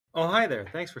Oh, hi there.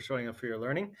 Thanks for showing up for your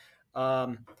learning.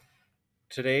 Um,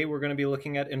 Today we're going to be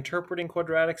looking at interpreting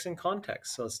quadratics in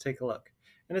context. So let's take a look.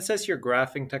 And it says here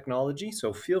graphing technology.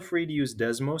 So feel free to use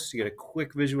Desmos to get a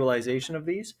quick visualization of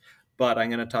these. But I'm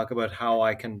going to talk about how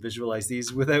I can visualize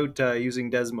these without using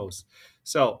Desmos.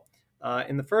 So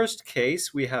in the first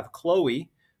case, we have Chloe,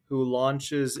 who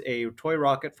launches a toy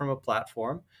rocket from a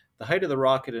platform. The height of the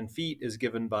rocket in feet is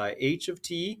given by h of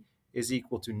t is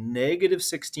equal to negative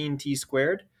 16t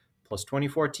squared plus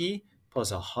 24t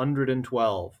plus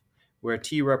 112, where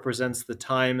t represents the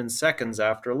time in seconds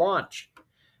after launch.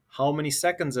 How many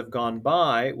seconds have gone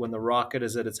by when the rocket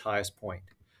is at its highest point?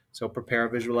 So prepare a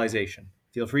visualization.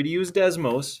 Feel free to use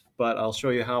Desmos, but I'll show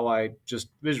you how I just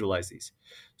visualize these.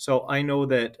 So I know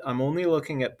that I'm only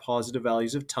looking at positive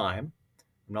values of time.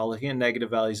 I'm not looking at negative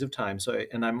values of time.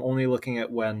 And I'm only looking at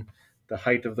when the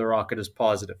height of the rocket is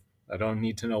positive. I don't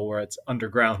need to know where it's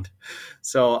underground.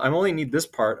 So I only need this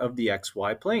part of the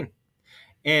XY plane.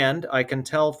 And I can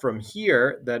tell from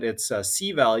here that its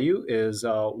C value is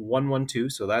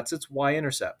 112, so that's its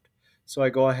y-intercept. So I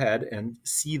go ahead and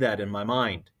see that in my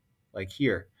mind, like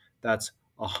here. That's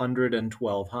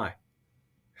 112 high.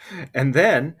 And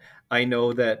then I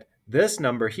know that this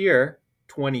number here,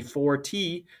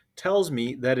 24t, tells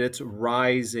me that it's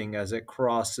rising as it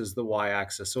crosses the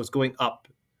y-axis. So it's going up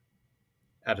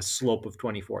at a slope of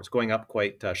 24. It's going up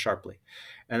quite sharply.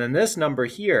 And then this number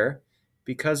here,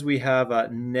 because we have a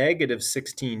negative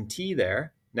 16t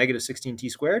there, negative 16t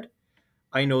squared,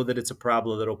 I know that it's a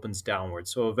parabola that opens downward.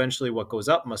 So eventually what goes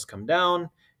up must come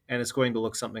down, and it's going to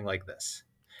look something like this.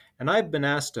 And I've been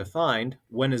asked to find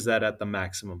when is that at the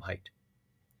maximum height.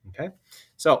 Okay,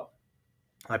 so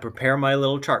I prepare my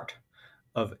little chart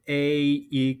of A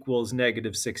equals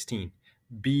negative 16,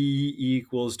 B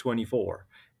equals 24,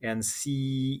 and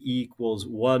C equals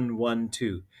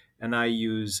 112. And I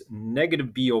use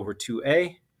negative B over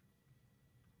 2A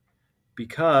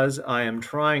because I am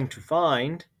trying to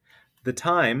find the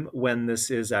time when this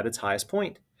is at its highest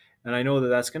point. And I know that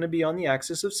that's going to be on the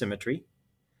axis of symmetry.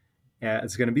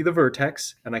 It's going to be the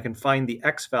vertex, and I can find the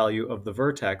x value of the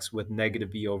vertex with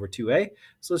negative b over 2a.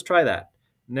 So let's try that.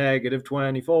 Negative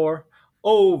 24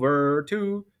 over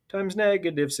 2 times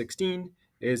negative 16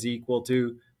 is equal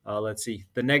to, let's see,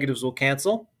 the negatives will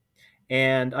cancel.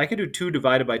 And I could do 2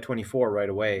 divided by 24 right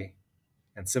away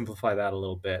and simplify that a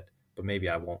little bit, but maybe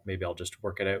I won't. Maybe I'll just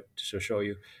work it out to show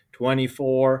you.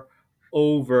 24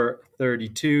 over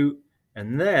 32,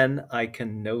 and then I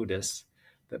can notice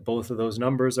that both of those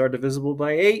numbers are divisible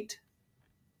by 8.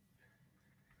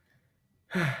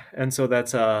 And so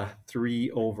that's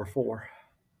 3 over 4.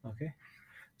 Okay.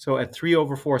 So at 3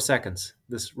 over 4 seconds,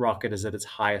 this rocket is at its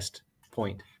highest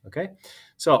point. Okay.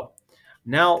 So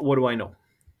now what do I know?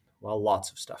 Well, lots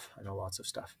of stuff. I know lots of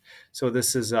stuff. So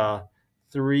this is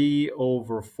 3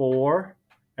 over 4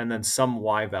 and then some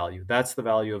y value. That's the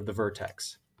value of the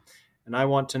vertex. And I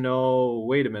want to know,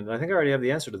 wait a minute, I think I already have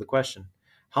the answer to the question.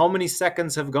 How many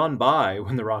seconds have gone by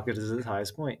when the rocket is at its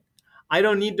highest point? I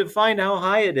don't need to find how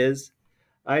high it is.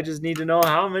 I just need to know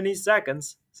how many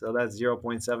seconds. So that's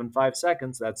 0.75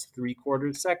 seconds. That's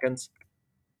 3/4 seconds.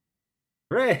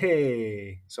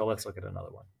 Hooray! So let's look at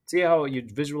another one. See how you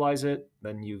visualize it,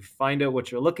 then you find out what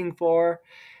you're looking for,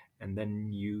 and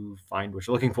then you find what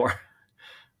you're looking for.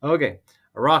 Okay,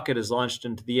 a rocket is launched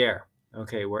into the air.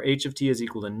 Okay, where h of t is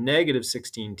equal to negative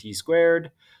 16t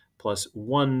squared plus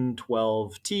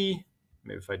 112t.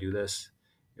 Maybe if I do this,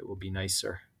 it will be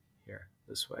nicer here,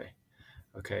 this way.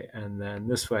 Okay, and then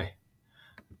this way.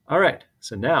 All right,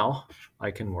 so now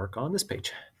I can work on this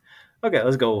page. Okay,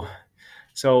 let's go.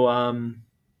 So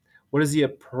what is the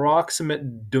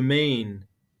approximate domain,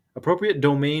 appropriate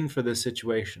domain for this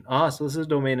situation? So this is a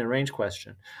domain and range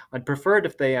question. I'd prefer it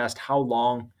if they asked how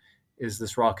long is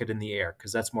this rocket in the air,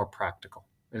 because that's more practical.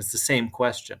 And it's the same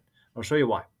question. I'll show you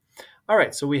why. All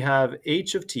right, so we have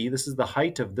h of t. This is the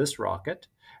height of this rocket,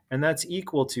 and that's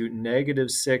equal to negative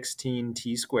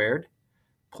 16t squared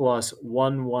plus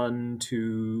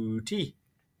 112t.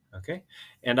 Okay,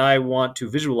 and I want to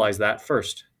visualize that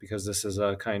first because this is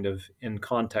a kind of in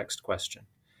context question.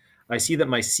 I see that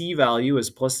my c value is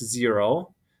plus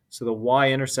 0, so the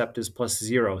y-intercept is plus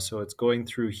 0, so it's going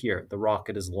through here. The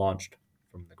rocket is launched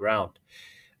from the ground.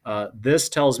 This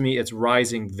tells me it's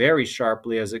rising very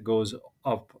sharply as it goes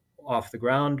up off the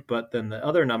ground, but then the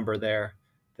other number there,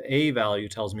 the a value,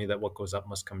 tells me that what goes up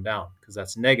must come down because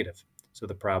that's negative. So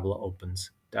the parabola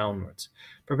opens downwards.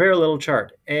 Prepare a little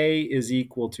chart. A is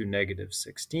equal to negative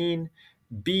 16,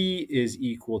 B is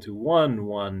equal to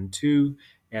 112,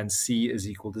 and C is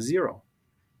equal to 0.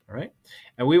 All right?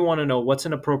 And we want to know what's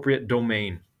an appropriate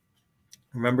domain.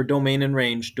 Remember domain and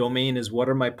range. Domain is what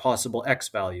are my possible x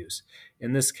values?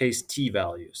 In this case, t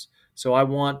values. So I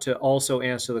want to also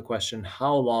answer the question,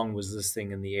 how long was this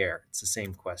thing in the air? It's the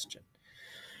same question.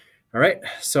 All right,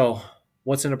 so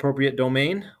what's an appropriate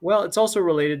domain? Well, it's also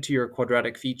related to your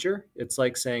quadratic feature. It's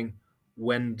like saying,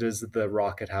 when does the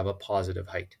rocket have a positive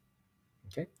height?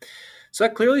 Okay, so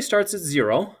that clearly starts at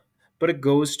 0, but it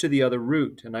goes to the other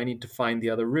root, and I need to find the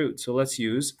other root. So let's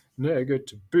use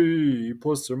negative b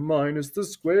plus or minus the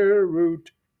square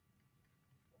root.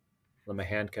 Let my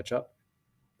hand catch up.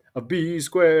 Of b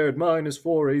squared minus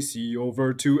 4ac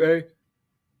over 2a.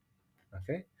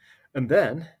 Okay, and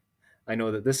then I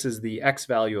know that this is the x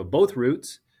value of both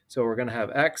roots, so we're going to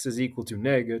have x is equal to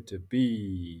negative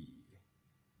b.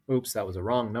 Oops, that was a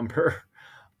wrong number.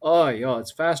 Oh, yeah,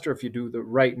 it's faster if you do the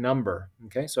right number.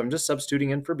 Okay, so I'm just substituting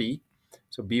in for b.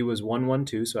 So b was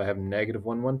 112, so I have negative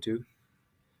 112.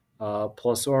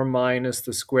 Plus or minus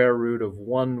the square root of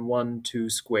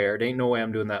 112 squared. Ain't no way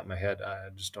I'm doing that in my head. I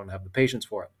just don't have the patience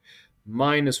for it.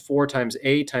 Minus 4 times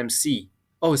a times c.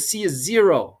 Oh, c is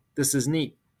 0. This is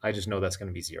neat. I just know that's going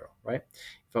to be 0, right?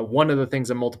 If one of the things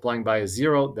I'm multiplying by is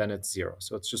 0, then it's 0.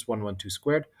 So it's just 112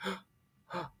 squared.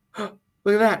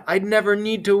 Look at that. I'd never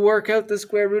need to work out the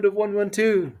square root of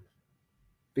 112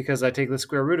 because I take the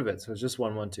square root of it. So it's just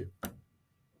 112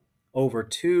 over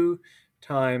 2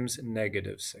 times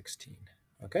negative 16.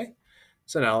 Okay,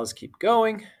 so now let's keep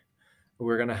going.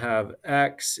 We're going to have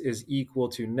x is equal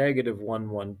to negative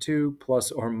 112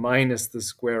 plus or minus the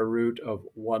square root of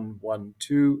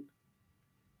 112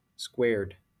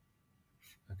 squared.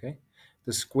 Okay,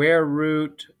 the square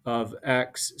root of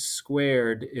x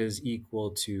squared is equal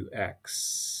to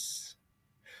x.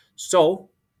 So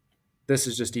this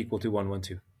is just equal to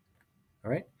 112. All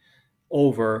right,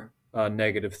 over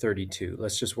negative 32.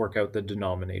 Let's just work out the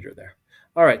denominator there.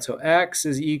 All right, so x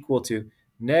is equal to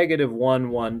negative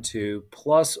 112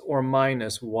 plus or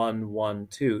minus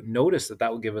 112. Notice that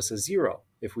that will give us a 0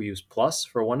 if we use plus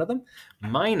for one of them.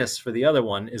 Minus for the other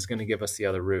one is going to give us the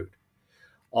other root,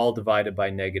 all divided by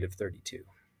negative 32.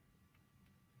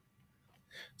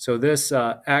 So this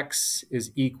x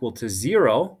is equal to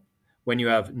 0 when you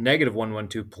have negative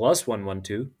 112 plus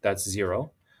 112, that's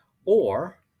 0,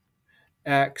 or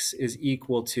x is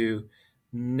equal to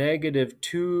negative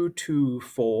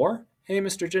 224. Hey,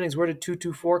 Mr. Jennings, where did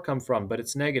 224 come from? But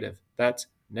it's negative. That's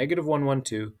negative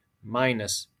 112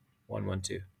 minus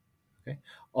 112, okay?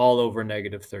 All over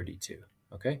negative 32,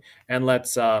 okay? And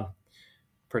let's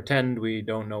pretend we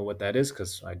don't know what that is,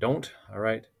 because I don't, all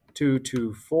right?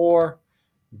 224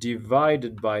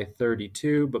 divided by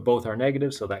 32, but both are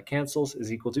negative, so that cancels,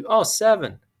 is equal to, oh,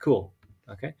 7. Cool,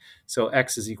 okay? So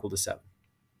x is equal to 7.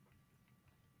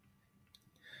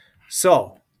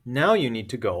 So now you need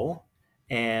to go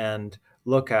and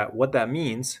look at what that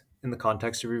means in the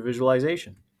context of your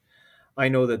visualization. I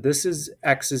know that this is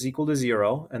x is equal to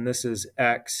 0, and this is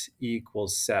x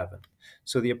equals 7.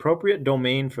 So the appropriate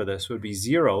domain for this would be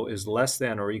 0 is less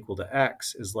than or equal to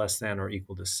x is less than or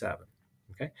equal to 7.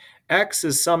 Okay? X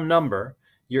is some number.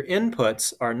 Your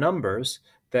inputs are numbers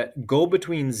that go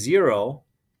between 0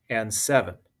 and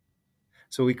 7.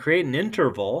 So we create an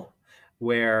interval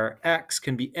where x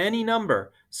can be any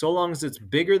number so long as it's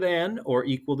bigger than or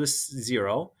equal to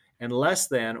 0 and less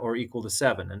than or equal to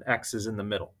 7, and x is in the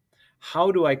middle.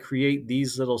 How do I create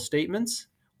these little statements?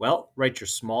 Well, write your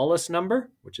smallest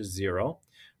number, which is 0.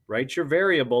 Write your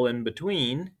variable in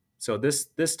between. So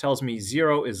this tells me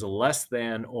 0 is less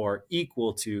than or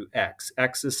equal to x.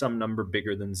 X is some number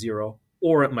bigger than 0,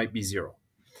 or it might be 0.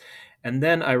 And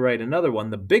then I write another one,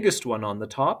 the biggest one on the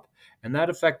top, and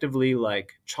that effectively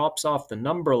like chops off the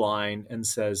number line and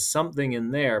says something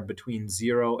in there between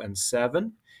 0 and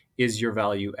 7 is your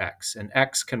value x. And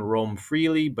x can roam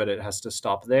freely, but it has to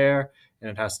stop there, and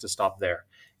it has to stop there.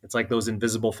 It's like those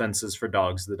invisible fences for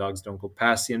dogs. The dogs don't go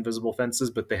past the invisible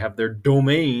fences, but they have their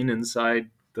domain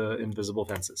inside the invisible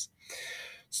fences.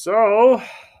 So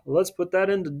let's put that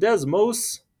into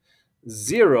Desmos.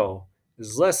 0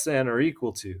 is less than or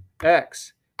equal to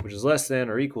x, which is less than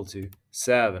or equal to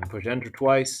 7. Push enter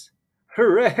twice.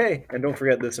 Hooray! And don't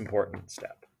forget this important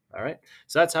step. All right,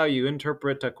 so that's how you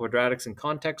interpret quadratics in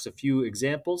context, a few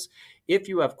examples. If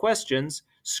you have questions,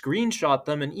 screenshot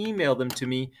them and email them to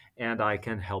me, and I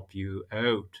can help you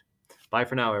out. Bye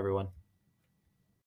for now, everyone.